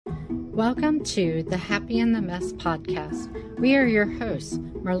Welcome to the Happy in the Mess podcast. We are your hosts,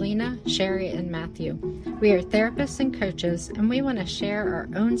 Marlena, Sherry, and Matthew. We are therapists and coaches, and we want to share our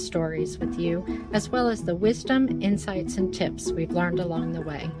own stories with you, as well as the wisdom, insights, and tips we've learned along the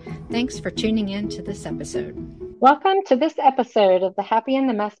way. Thanks for tuning in to this episode. Welcome to this episode of the Happy in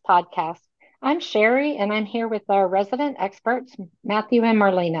the Mess podcast. I'm Sherry, and I'm here with our resident experts, Matthew and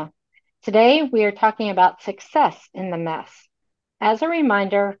Marlena. Today, we are talking about success in the mess. As a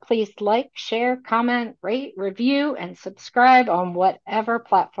reminder, please like, share, comment, rate, review, and subscribe on whatever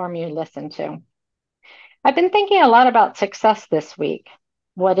platform you listen to. I've been thinking a lot about success this week.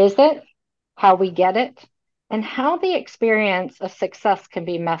 What is it? How we get it? And how the experience of success can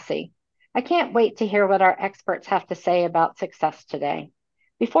be messy. I can't wait to hear what our experts have to say about success today.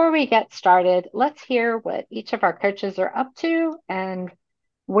 Before we get started, let's hear what each of our coaches are up to and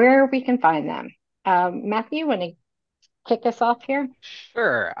where we can find them. Matthew, want to kick us off here?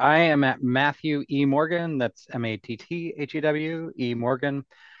 Sure. I am at Matthew E. Morgan. That's Matthew E. Morgan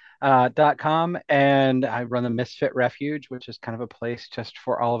 .com. And I run the Misfit Refuge, which is kind of a place just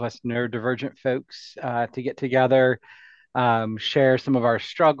for all of us neurodivergent folks to get together, share some of our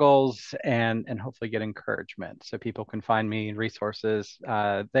struggles, and hopefully get encouragement. So people can find me in resources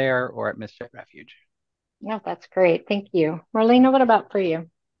there or at Misfit Refuge. Yeah, that's great. Thank you. Marlena, what about for you?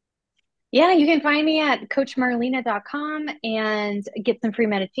 Yeah, you can find me at coachmarlena.com and get some free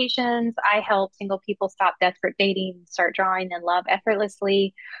meditations. I help single people stop desperate dating, start drawing and love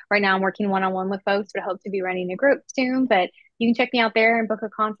effortlessly. Right now, I'm working one-on-one with folks, but I hope to be running a group soon. But you can check me out there and book a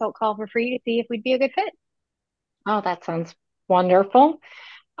consult call for free to see if we'd be a good fit. Oh, that sounds wonderful.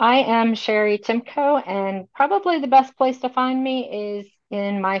 I am Sherry Timko, and probably the best place to find me is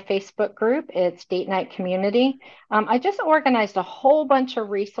in my Facebook group. It's Date Night Community. I just organized a whole bunch of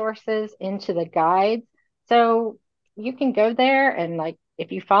resources into the guides. So you can go there and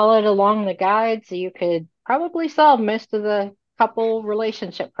if you followed along the guides, you could probably solve most of the couple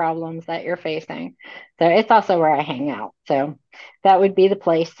relationship problems that you're facing. So it's also where I hang out. So that would be the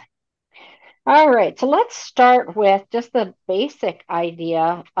place. All right, so let's start with just the basic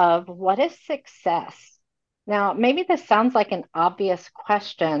idea of what is success. Now, maybe this sounds like an obvious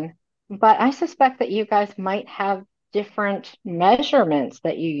question, but I suspect that you guys might have different measurements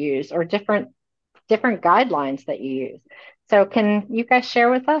that you use or different guidelines that you use. So can you guys share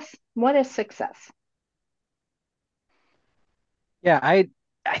with us what is success? Yeah, I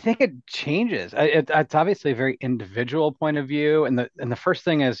think it changes. It's obviously a very individual point of view, and the first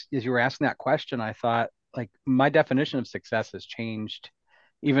thing as you were asking that question, I thought like my definition of success has changed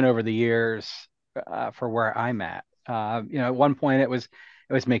even over the years for where I'm at. At one point it was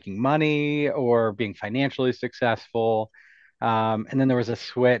making money or being financially successful, and then there was a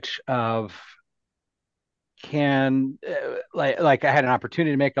switch of can like I had an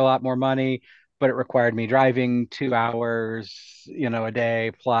opportunity to make a lot more money, but it required me driving 2 hours, a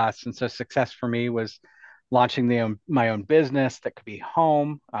day plus. And so success for me was launching my own business that could be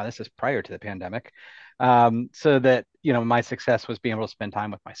home. This is prior to the pandemic. So that, my success was being able to spend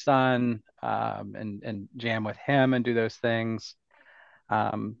time with my son and jam with him and do those things.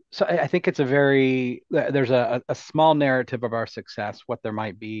 So I think there's a small narrative of our success, what there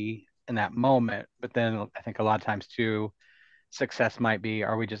might be in that moment. But then I think a lot of times too, success might be,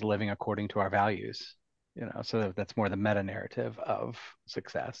 are we just living according to our values? So that's more the meta narrative of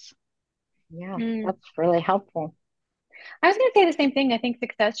success. Yeah, that's really helpful. I was going to say the same thing. I think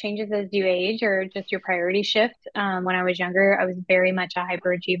success changes as you age or just your priority shift. When I was younger, I was very much a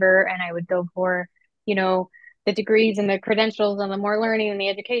hyperachiever and I would go for, the degrees and the credentials and the more learning and the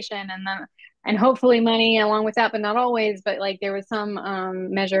education and hopefully money along with that, but not always. But like there was some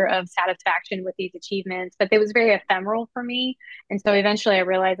measure of satisfaction with these achievements, but it was very ephemeral for me. And so eventually I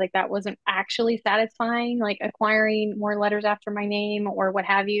realized like that wasn't actually satisfying, like acquiring more letters after my name or what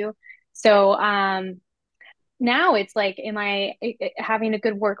have you. So now it's like, am I having a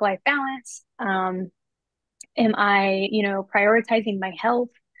good work-life balance? Am I, prioritizing my health,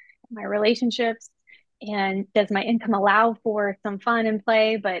 my relationships? And does my income allow for some fun and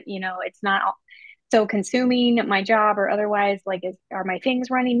play? But, it's not so consuming my job or otherwise, like, are my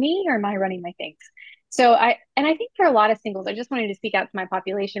things running me or am I running my things? So I think for a lot of singles, I just wanted to speak out to my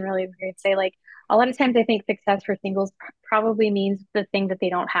population really and say like, a lot of times I think success for singles probably means the thing that they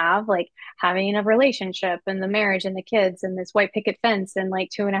don't have, like having a relationship and the marriage and the kids and this white picket fence and like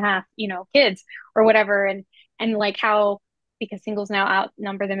two and a half, kids or whatever. And like how, because singles now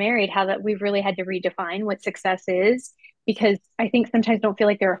outnumber the married, how that we've really had to redefine what success is. Because I think sometimes don't feel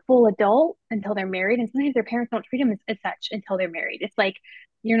like they're a full adult until they're married. And sometimes their parents don't treat them as such until they're married. It's like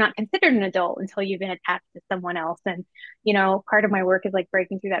you're not considered an adult until you've been attached to someone else. And, part of my work is like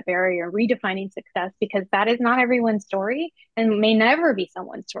breaking through that barrier, redefining success, because that is not everyone's story and may never be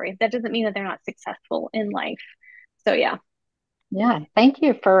someone's story. That doesn't mean that they're not successful in life. So yeah. Yeah, thank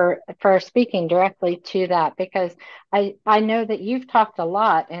you for speaking directly to that, because I know that you've talked a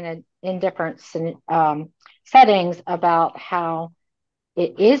lot in different settings about how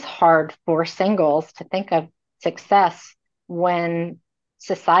it is hard for singles to think of success when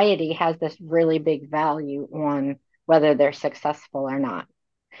society has this really big value on whether they're successful or not.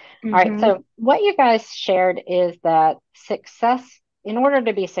 All right, Mm-hmm. so what you guys shared is that success, in order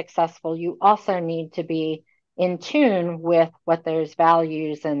to be successful, you also need to be in tune with what those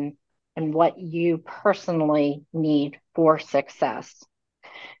values and what you personally need for success.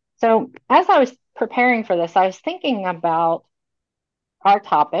 So, as I was preparing for this, I was thinking about our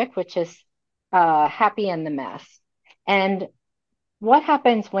topic, which is happy in the mess, and what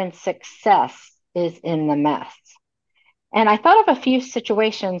happens when success is in the mess. And I thought of a few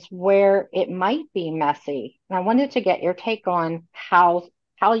situations where it might be messy. And I wanted to get your take on how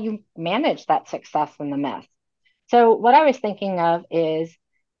you manage that success in the mess. So what I was thinking of is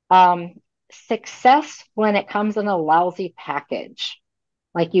um, success when it comes in a lousy package.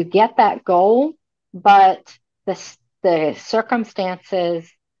 Like you get that goal, but the circumstances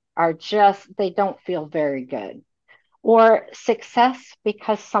are just, they don't feel very good. Or success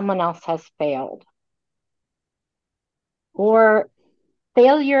because someone else has failed. Or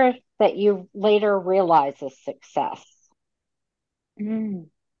failure that you later realize is success. Mm.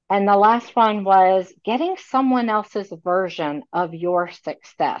 And the last one was getting someone else's version of your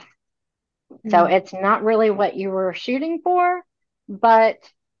success. So Mm. it's not really what you were shooting for, but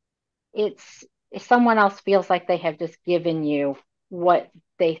it's someone else feels like they have just given you what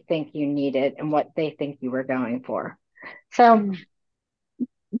they think you needed and what they think you were going for. So Mm.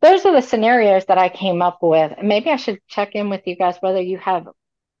 those are the scenarios that I came up with. Maybe I should check in with you guys whether you have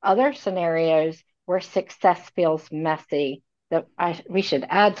other scenarios where success feels messy that we should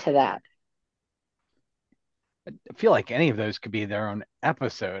add to that. I feel like any of those could be their own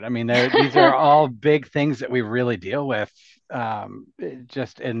episode. I mean, these are all big things that we really deal with,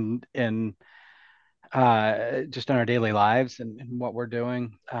 just just in our daily lives and what we're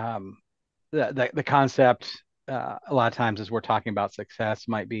doing. The concept a lot of times as we're talking about success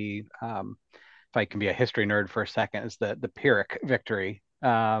might be, if I can be a history nerd for a second, is the Pyrrhic victory.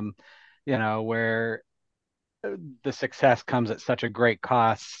 Where the success comes at such a great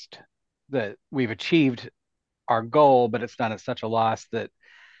cost that we've achieved our goal, but it's done at such a loss that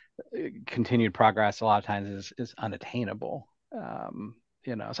continued progress a lot of times is unattainable. So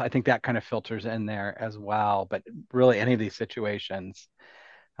I think that kind of filters in there as well. But really, any of these situations,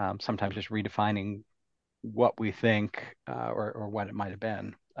 sometimes just redefining what we think, or what it might have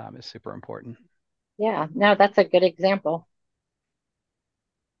been, is super important. Yeah, no, that's a good example.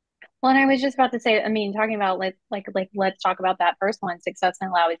 Well, and I was just about to say, I mean, talking about let's talk about that first one, success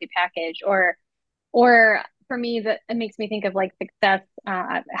and allow easy package, or for me, that it makes me think of like success,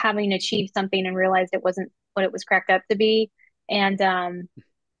 having achieved something and realized it wasn't what it was cracked up to be, and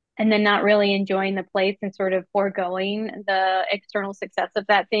and then not really enjoying the place and sort of foregoing the external success of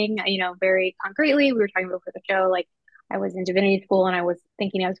that thing. Very concretely, we were talking about for the show, like I was in divinity school and I was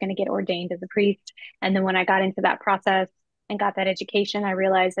thinking I was going to get ordained as a priest. And then when I got into that process and got that education, I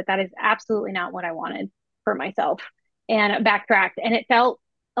realized that that is absolutely not what I wanted for myself and backtracked. And it felt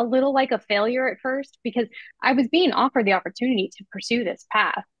a little like a failure at first because I was being offered the opportunity to pursue this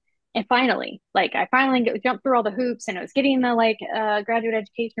path. And finally, like I finally jumped through all the hoops and I was getting the graduate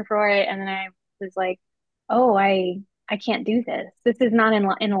education for it. And then I was like, oh, I can't do this. This is not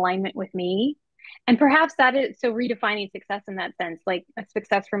in alignment with me. And perhaps that is so redefining success in that sense. Like a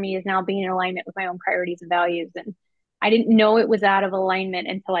success for me is now being in alignment with my own priorities and values. And I didn't know it was out of alignment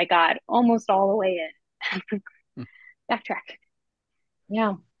until I got almost all the way in. Backtrack.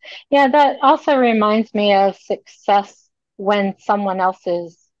 Yeah. Yeah, that also reminds me of success when someone else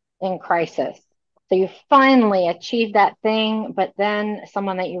is in crisis. So you finally achieved that thing, but then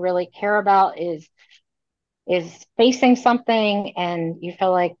someone that you really care about is facing something and you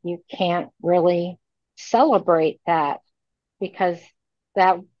feel like you can't really celebrate that because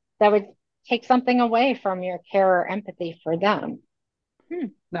that that would take something away from your care or empathy for them. Hmm.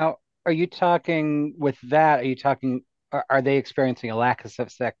 Now, are you talking with that? Are you talking? Are they experiencing a lack of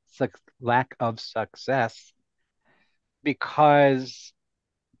success because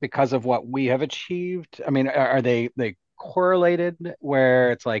of what we have achieved? I mean, are they correlated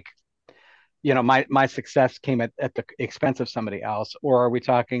where it's like, my success came at the expense of somebody else, or are we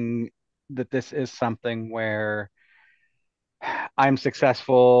talking that this is something where I'm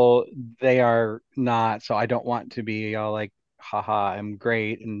successful, they are not, so I don't want to be all like, haha, I'm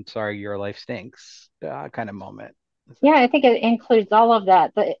great and sorry, your life stinks, kind of moment. Is Yeah, that I think it includes all of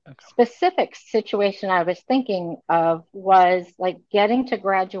that. The okay? specific situation I was thinking of was like getting to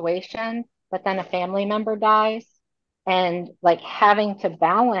graduation, but then a family member dies, and like having to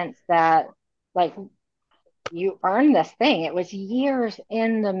balance that, like you earned this thing. It was years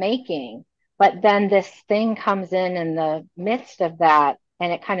in the making, but then this thing comes in the midst of that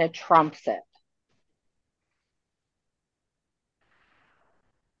and it kind of trumps it.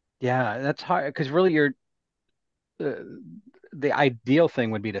 Yeah, that's hard because really uh, the ideal thing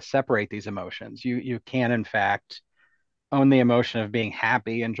would be to separate these emotions. You can in fact own the emotion of being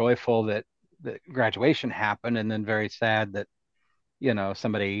happy and joyful that graduation happened, and then very sad that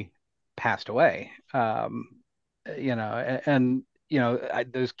somebody passed away. And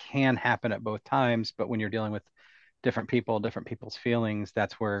those can happen at both times, but when you're dealing with different people, different people's feelings,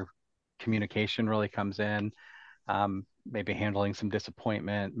 that's where communication really comes in. Maybe handling some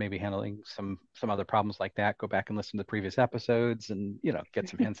disappointment, maybe handling some other problems like that. Go back and listen to previous episodes, and get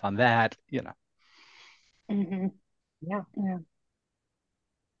some hints on that. Hmm. Yeah. Yeah.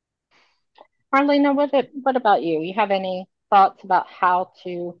 Marlena, what about you? You have any thoughts about how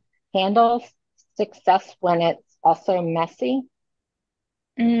to handle success when it's also messy?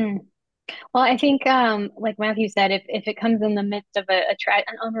 Mm. Well, I think, like Matthew said, if it comes in the midst of an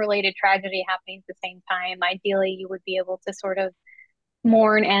unrelated tragedy happening at the same time, ideally you would be able to sort of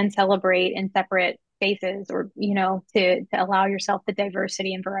mourn and celebrate in separate spaces, or to allow yourself the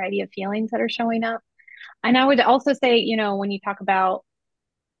diversity and variety of feelings that are showing up. And I would also say, when you talk about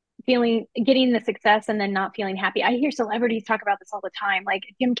getting the success and then not feeling happy, I hear celebrities talk about this all the time. Like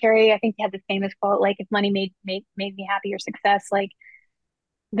Jim Carrey, I think he had this famous quote, like, if money made me happy, or success, like,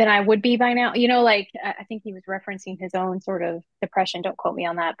 than I would be by now. Like, I think he was referencing his own sort of depression. Don't quote me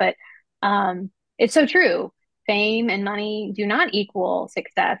on that, but it's so true. Fame and money do not equal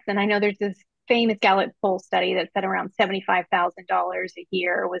success. And I know there's this famous Gallup poll study that said around $75,000 a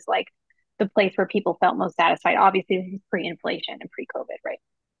year was like the place where people felt most satisfied. Obviously, this is pre-inflation and pre-COVID, right?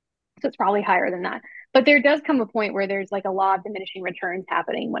 So it's probably higher than that. But there does come a point where there's like a law of diminishing returns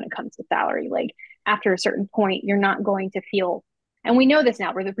happening when it comes to salary. Like after a certain point, you're not going to feel, and we know this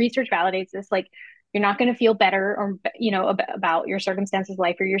now, where the research validates this, like you're not going to feel better, or about your circumstances,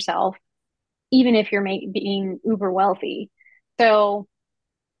 life, or yourself, even if you're being uber wealthy. So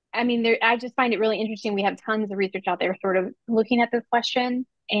I mean, I just find it really interesting. We have tons of research out there sort of looking at this question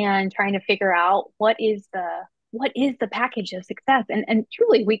and trying to figure out what is the package of success. And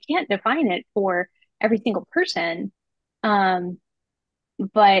truly, we can't define it for every single person. Um,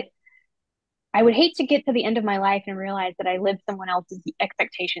 but I would hate to get to the end of my life and realize that I lived someone else's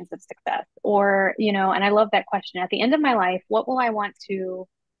expectations of success. Or, and I love that question. At the end of my life, what will I want to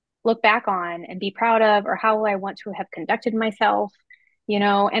look back on and be proud of, or how will I want to have conducted myself?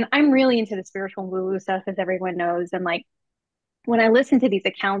 And I'm really into the spiritual woo-woo stuff, as everyone knows. And like when I listen to these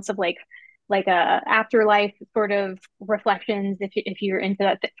accounts of like afterlife sort of reflections, if you're into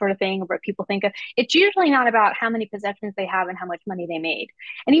that sort of thing, what people think of, it's usually not about how many possessions they have and how much money they made.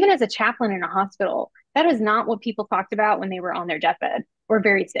 And even as a chaplain in a hospital, that is not what people talked about when they were on their deathbed or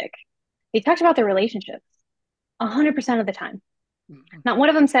very sick. They talked about their relationships 100% of the time. Mhm. Not one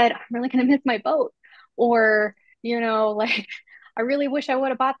of them said, I'm really going to miss my boat. Or, like, I really wish I would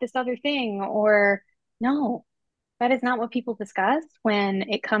have bought this other thing. Or, no, that is not what people discuss when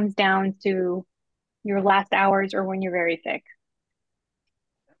it comes down to your last hours or when you're very sick.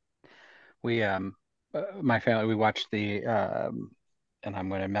 We My family, we watched the and I'm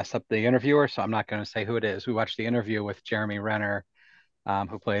going to mess up the interviewer, so I'm not going to say who it is. We watched the interview with Jeremy Renner,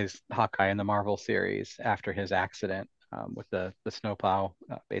 who plays Hawkeye in the Marvel series after his accident, with the snowplow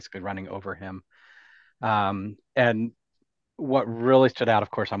basically running over him. And what really stood out,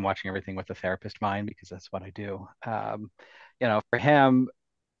 of course, I'm watching everything with a therapist mind because that's what I do. For him,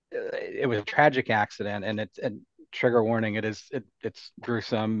 it was a tragic accident, and trigger warning, it's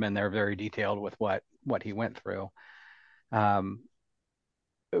gruesome, and they're very detailed with what he went through. Um,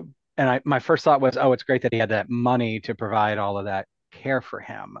 and my first thought was, oh, it's great that he had that money to provide all of that care for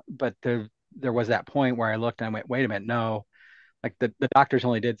him. But there was that point where I looked and I went, wait a minute, no, like the doctors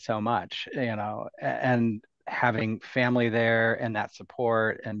only did so much, and having family there and that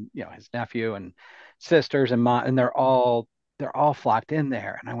support, and his nephew and sisters and mom, and they're all flocked in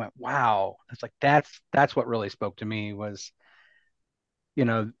there. And I went, wow, it's like that's what really spoke to me was, you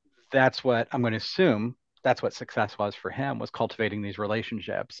know, that's what I'm going to assume that's what success was for him, was cultivating these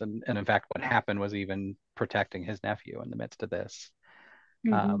relationships. And in fact, what happened was even protecting his nephew in the midst of this.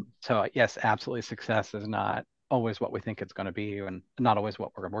 Mm-hmm. So yes, absolutely, success is not always what we think it's going to be, and not always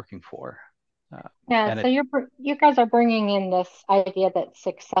what we're working for. Uh, Yeah, and so it, you guys are bringing in this idea that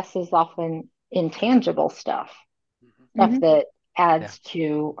success is often intangible stuff, stuff Hmm. that yeah, adds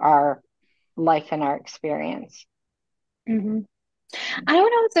to our life and our experience. Hmm. I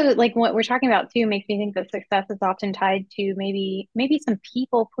would also like what we're talking about too makes me think that success is often tied to maybe some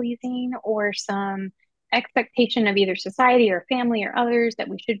people pleasing or some expectation of either society or family or others that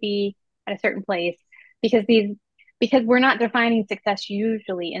we should be at a certain place because these because we're not defining success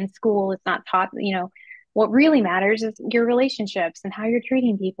usually in school. It's not taught, what really matters is your relationships and how you're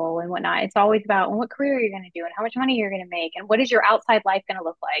treating people and whatnot. It's always about what career you're going to do and how much money you're going to make and what is your outside life going to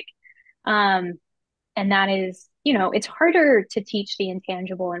look like. Um, and that is, it's harder to teach the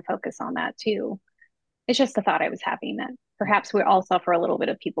intangible and focus on that too. It's just the thought I was having that perhaps we all suffer a little bit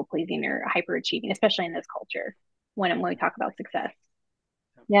of people pleasing or hyperachieving, especially in this culture when we talk about success.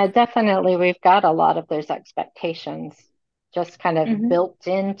 Yeah, definitely. We've got a lot of those expectations just kind of Hmm. built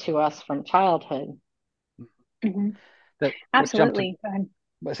into us from childhood. Hmm. that what jumped to Absolutely. Go ahead.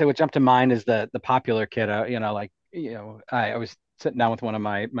 what jumped to mind is the popular kiddo. Like I was sitting down with one of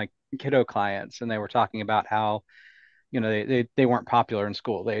my kiddo clients, and they were talking about how they weren't popular in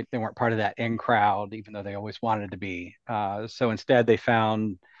school. They weren't part of that in crowd, even though they always wanted to be. So instead, they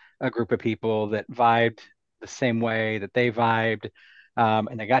found a group of people that vibed the same way that they vibed,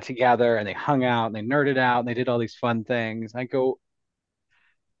 and they got together and they hung out and they nerded out and they did all these fun things. I go,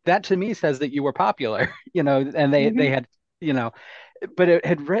 that to me says that you were popular, and they Hmm. had, you know, but it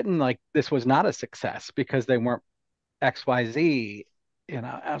had written like this was not a success because they weren't XYZ.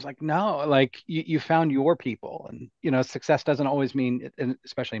 I was like, no, like you found your people. And success doesn't always mean, and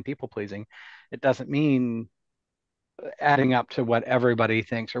especially in people pleasing, it doesn't mean adding up to what everybody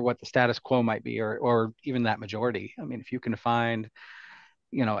thinks or what the status quo might be, or even that majority. I mean, if you can find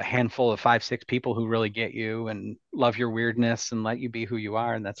a handful of 5 6 people who really get you and love your weirdness and let you be who you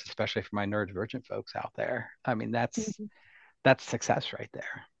are, and that's especially for my neurodivergent folks out there. I mean, that's success right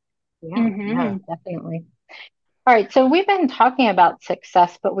there. Yeah, yeah, Hmm. definitely. All right, so we've been talking about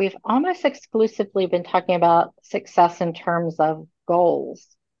success, but we've almost exclusively been talking about success in terms of goals.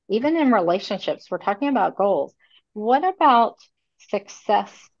 Even in relationships, we're talking about goals. What about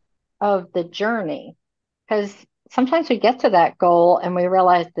success of the journey? Because sometimes we get to that goal and we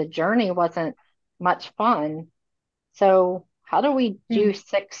realize the journey wasn't much fun. So, how do we do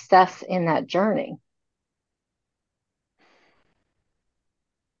success in that journey?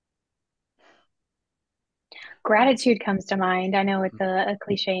 Gratitude comes to mind. I know it's a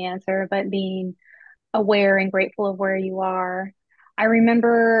cliche answer, but being aware and grateful of where you are. I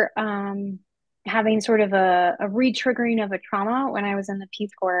remember having sort of a re-triggering of a trauma when I was in the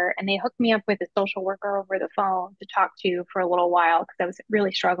Peace Corps, and they hooked me up with a social worker over the phone to talk to for a little while because I was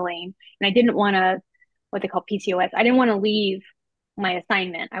really struggling, and I didn't want to what they call PCOS. I didn't want to leave my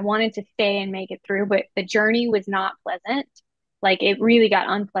assignment. I wanted to stay and make it through, but the journey was not pleasant. Like it really got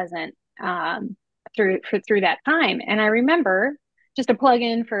unpleasant through that time. And I remember just a plug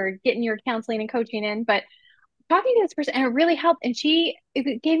in for getting your counseling and coaching in, but talking to this person and it really helped. And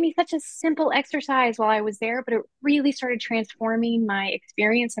it gave me such a simple exercise while I was there, but it really started transforming my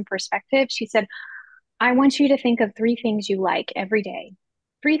experience and perspective. She said, I want you to think of 3 things you like every day,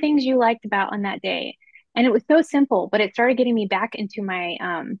 3 things you liked about on that day. And it was so simple, but it started getting me back into my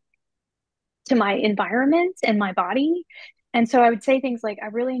environment and my body. And so I would say things like, I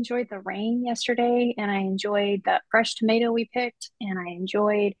really enjoyed the rain yesterday, and I enjoyed that fresh tomato we picked, and I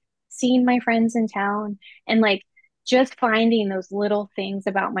enjoyed seeing my friends in town. And like just finding those little things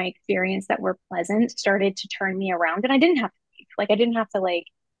about my experience that were pleasant started to turn me around. And I didn't have to leave. Like, I didn't have to like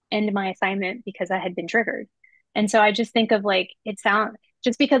end my assignment because I had been triggered. And so I just think of like,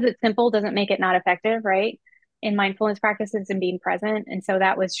 just because it's simple doesn't make it not effective, right? In mindfulness practices and being present. And so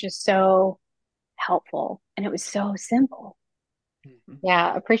that was just so helpful and it was so simple. Mhm.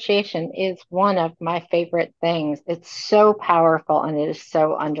 Yeah, appreciation is one of my favorite things. It's so powerful and it is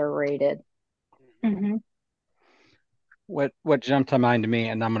so underrated. Hmm. What jumped to mind to me,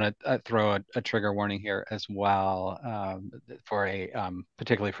 and I'm going to throw a trigger warning here as well, for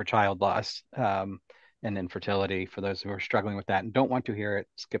particularly for child loss, and infertility, for those who are struggling with that and don't want to hear it,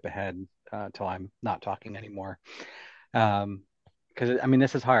 skip ahead till I'm not talking anymore. Because I mean,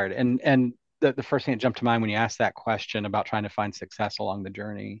 this is hard, and the first thing that jumped to mind when you asked that question about trying to find success along the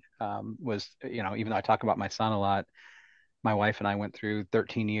journey, was, even though I talk about my son a lot, my wife and I went through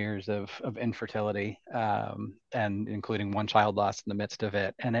 13 years of infertility, and including one child loss in the midst of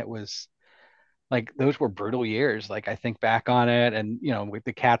it. And it was like, those were brutal years. Like, I think back on it, and,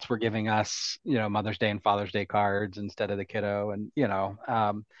 the cats were giving us, Mother's Day and Father's Day cards instead of the kiddo. And,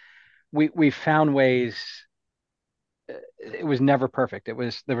 we found ways it was never perfect. There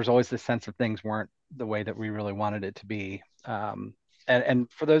was always this sense of things weren't the way that we really wanted it to be. And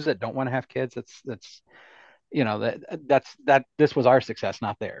for those that don't want to have kids, that's that this was our success,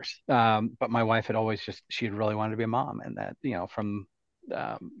 not theirs. But my wife had always she had really wanted to be a mom, and that from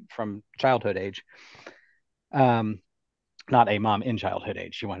childhood age. Not a mom in childhood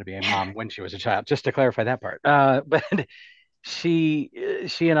age. She wanted to be a mom when she was a child, just to clarify that part. But she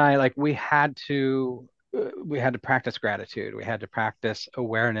and I, like, we had to practice gratitude. We had to practice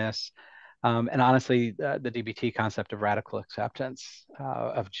awareness. And honestly, the DBT concept of radical acceptance,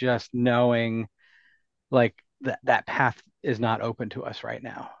 of just knowing like that path is not open to us right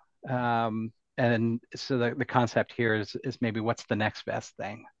now. And so the concept here is maybe what's the next best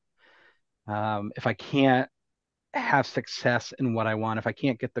thing. If I can't have success in what I want, if I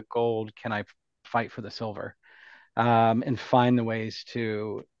can't get the gold, can I fight for the silver? And find the ways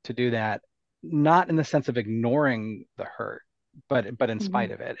to do that, not in the sense of ignoring the hurt, but in Mhm.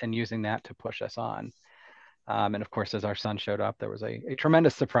 spite of it, and using that to push us on. And of course, as our son showed up, there was a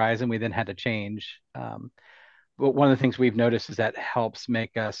tremendous surprise, and we then had to change. But one of the things we've noticed is that helps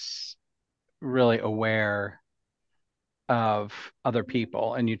make us really aware of other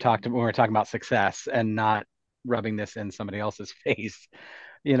people. And when we were talking about success and not rubbing this in somebody else's face,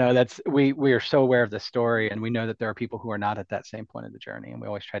 that's we are so aware of the story, and we know that there are people who are not at that same point of the journey, and we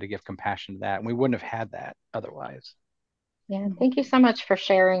always try to give compassion to that, and we wouldn't have had that otherwise. Yeah, thank you so much for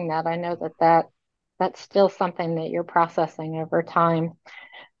sharing that. I know that's still something that you're processing over time.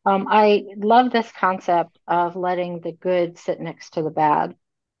 I love this concept of letting the good sit next to the bad.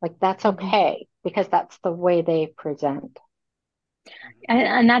 Like that's Mhm. okay because that's the way they present.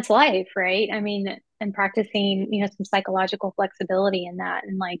 And that's life, right? I mean, and practicing, some psychological flexibility in that.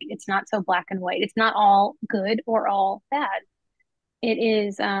 And like, it's not so black and white. It's not all good or all bad. It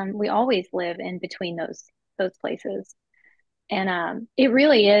is, we always live in between those places. And it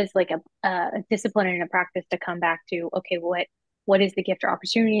really is like a discipline and a practice to come back to, okay, what is the gift or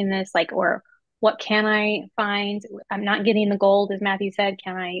opportunity in this? Like, or what can I find? I'm not getting the gold, as Matthew said.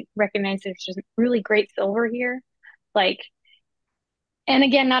 Can I recognize there's just really great silver here? Like, and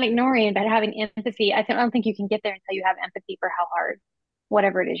again, not ignoring, but having empathy. I don't think you can get there until you have empathy for how hard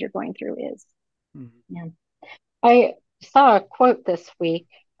whatever it is you're going through is. Mhm. Yeah. I saw a quote this week.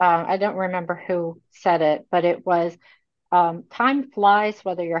 I don't remember who said it, but it was time flies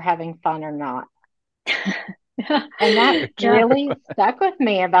whether you're having fun or not. And that Very Yeah. true. really stuck with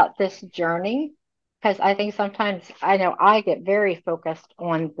me about this journey because I think sometimes I know I get very focused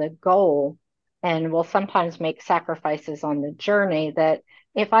on the goal and will sometimes make sacrifices on the journey that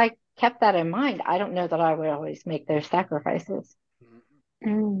if I kept that in mind, I don't know that I would always make those sacrifices.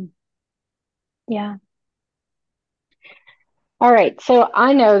 Mm, yeah. All right. So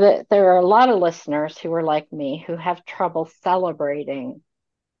I know that there are a lot of listeners who are like me who have trouble celebrating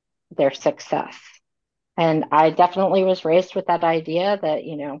their success. And I definitely was raised with that idea that,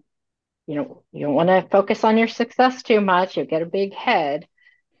 you don't want to focus on your success too much. You'll get a big head.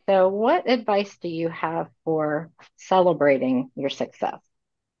 So, what advice do you have for celebrating your success?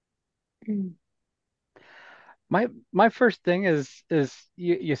 Mm. My first thing is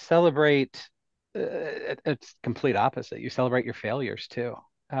you celebrate. It's complete opposite. You celebrate your failures too.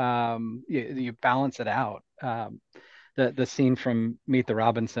 You balance it out. The scene from Meet the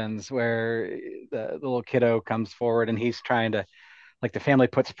Robinsons where the little kiddo comes forward and he's trying to, like, the family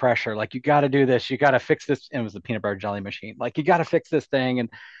puts pressure, like, you got to do this, you got to fix this, and it was the peanut butter jelly machine, like, you got to fix this thing, and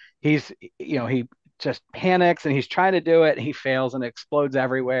he's he just panics and he's trying to do it, and he fails and it explodes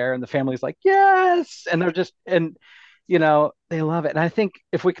everywhere, and the family's like, yes, and they're just, and they love it. And I think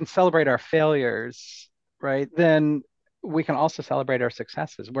if we can celebrate our failures, right, then we can also celebrate our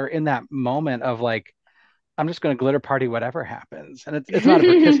successes. We're in that moment of like, I'm just going to glitter party whatever happens, and it's not a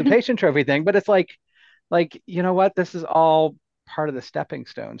participation trophy thing, but it's like, you know what, this is all part of the stepping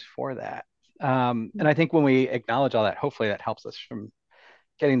stones for that. And I think when we acknowledge all that, hopefully that helps us from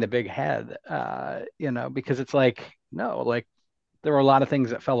getting the big head, because it's like, no, like, there were a lot of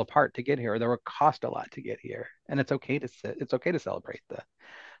things that fell apart to get here. There were cost a lot to get here, and it's okay to celebrate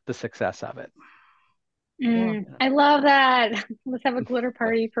the success of it. Yeah. I love that. Let's have a glitter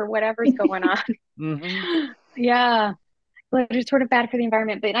party for whatever's going on. Hmm. Yeah. Glitter's sort of bad for the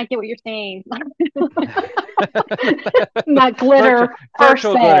environment, but I get what you're saying. Not virtual glitter per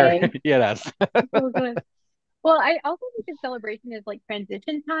virtual glitter, se. yes. So good. Well, I also think of celebration as like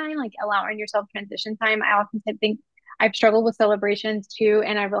transition time, like allowing yourself transition time. I often think I've struggled with celebrations too,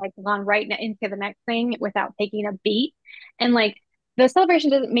 and I've like gone into the next thing without taking a beat. And like the celebration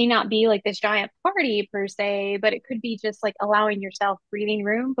doesn't may not be like this giant party per se, but it could be just like allowing yourself breathing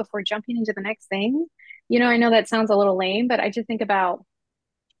room before jumping into the next thing. I know that sounds a little lame, but I just think about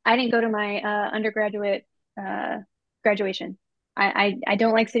I didn't go to my undergraduate uh, graduation. I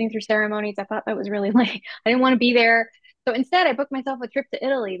don't like sitting through ceremonies. I thought that was really lame. I didn't want to be there. So instead, I booked myself a trip to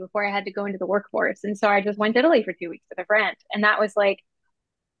Italy before I had to go into the workforce. And so I just went to Italy for 2 weeks with a friend. And that was like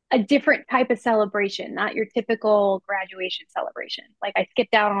a different type of celebration, not your typical graduation celebration. Like I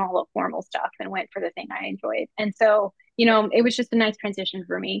skipped out on all the formal stuff and went for the thing I enjoyed. And so, it was just a nice transition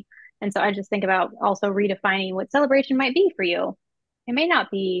for me. And so I just think about also redefining what celebration might be for you. It may not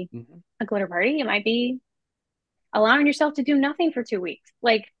be Mm-hmm. a glitter party, it might be allowing yourself to do nothing for 2 weeks.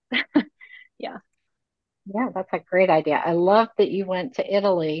 Like, yeah. Yeah, that's a great idea. I love that you went to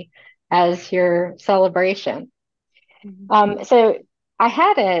Italy as your celebration. Mhm. So I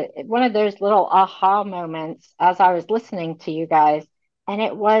had one of those little aha moments as I was listening to you guys, and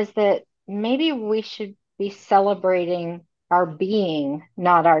it was that maybe we should be celebrating our being,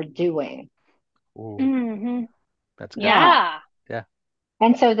 not our doing. Ooh, Hmm. that's good. Yeah. Yeah. Yeah.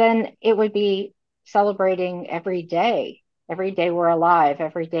 And so then it would be celebrating every day we're alive,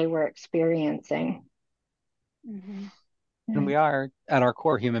 every day we're experiencing. Hmm. And Hmm. we are at our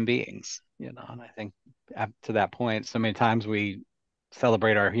core human beings, and I think up to that point, so many times we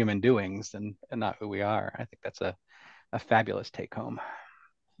celebrate our human doings and not who we are. I think that's a fabulous take home.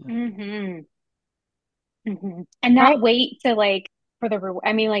 Yeah. Hmm. And All right. not wait to like for the reward.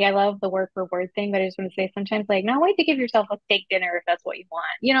 I mean, like I love the work reward thing, but I just want to say sometimes like not wait to give yourself a steak dinner if that's what you want.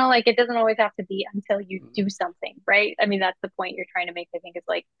 Like it doesn't always have to be until you Mhm. do something, right? I mean, that's the point you're trying to make. I think is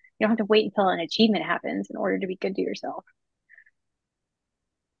like you don't have to wait until an achievement happens in order to be good to yourself.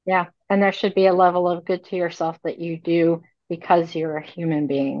 Yeah. And there should be a level of good to yourself that you do because you're a human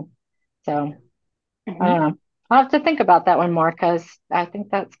being. So I Hmm. don't know. I'll have to think about that one more because I think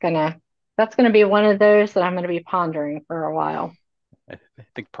that's gonna be one of those that I'm gonna be pondering for a while. I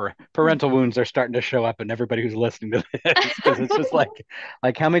think parental wounds are starting to show up in everybody who's listening to this because it's just like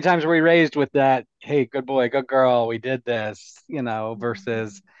how many times were we raised with that? Hey, good boy, good girl, we did this,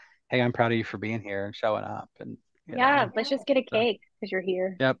 versus, hey, I'm proud of you for being here and showing up, and Yeah, let's just get a so, cake because you're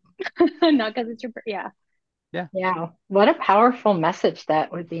here, yep, not because it's your. Yeah. yeah. Yeah. What a powerful message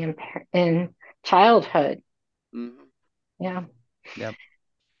that would be in childhood. Mhm. Yeah. Yep.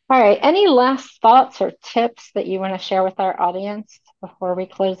 All right. Any last thoughts or tips that you want to share with our audience before we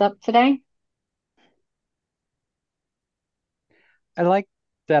close up today? I like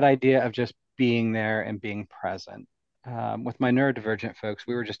that idea of just being there and being present. With my neurodivergent folks,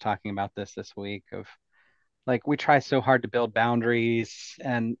 we were just talking about this week of like we try so hard to build boundaries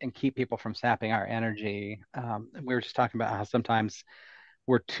and keep people from sapping our energy. And we were just talking about how sometimes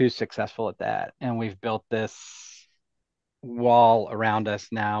we're too successful at that, and we've built this wall around us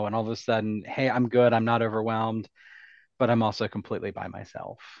now, and all of a sudden, hey, I'm good, I'm not overwhelmed, but I'm also completely by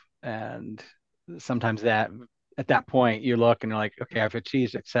myself. And sometimes that at that point you look and you're like, okay, I've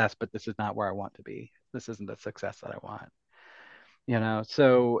achieved success, but this is not where I want to be. This isn't the success that I want.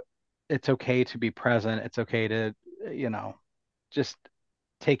 So it's okay to be present. It's okay to, you know, just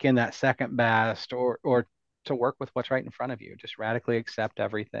take in that second best or to work with what's right in front of you. Just radically accept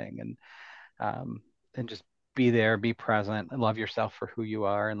everything and just be there, be present, and love yourself for who you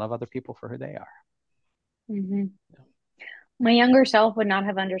are and love other people for who they are. Hmm. My younger self would not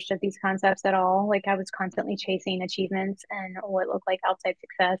have understood these concepts at all. Like I was constantly chasing achievements and what looked like outside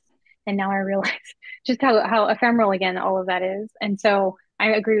success. And now I realize just how ephemeral again all of that is. And so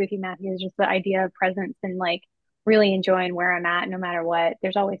I agree with you, Matthew. It's just the idea of presence and like really enjoying where I'm at no matter what.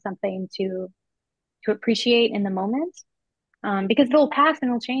 There's always something to appreciate in the moment. Because it'll pass and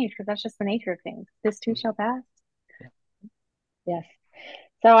it'll change because that's just the nature of things. This too shall pass. Yeah. Yes.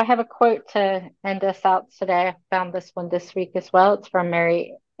 So I have a quote to end us out today. I found this one this week as well. It's from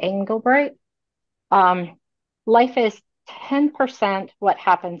Mary Engelbreit. Um, Life is 10% what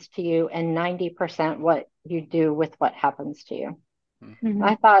happens to you and 90% what you do with what happens to you. Mm-hmm.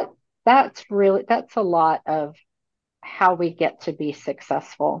 I Hmm. thought that's a lot of how we get to be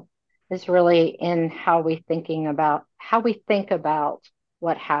successful is really in how we think about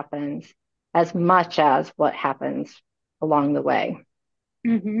what happens as much as what happens along the way.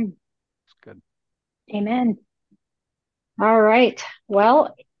 Hmm. It's good. Amen. All right.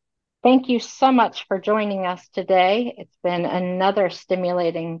 Well, thank you so much for joining us today. It's been another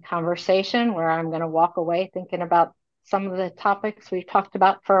stimulating conversation where I'm going to walk away thinking about some of the topics we've talked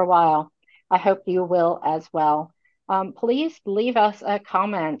about for a while. I hope you will as well. Please leave us a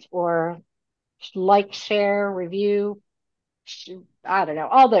comment or like, share, review, I don't know,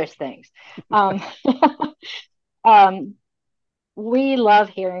 all those things. Um, um, We love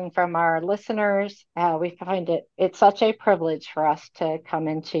hearing from our listeners. We find it's such a privilege for us to come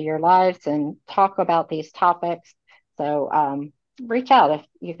into your lives and talk about these topics. So reach out. If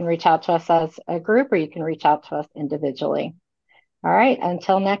you can reach out to us as a group, or you can reach out to us individually. All right.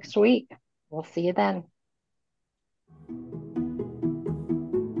 Until next week, we'll see you then.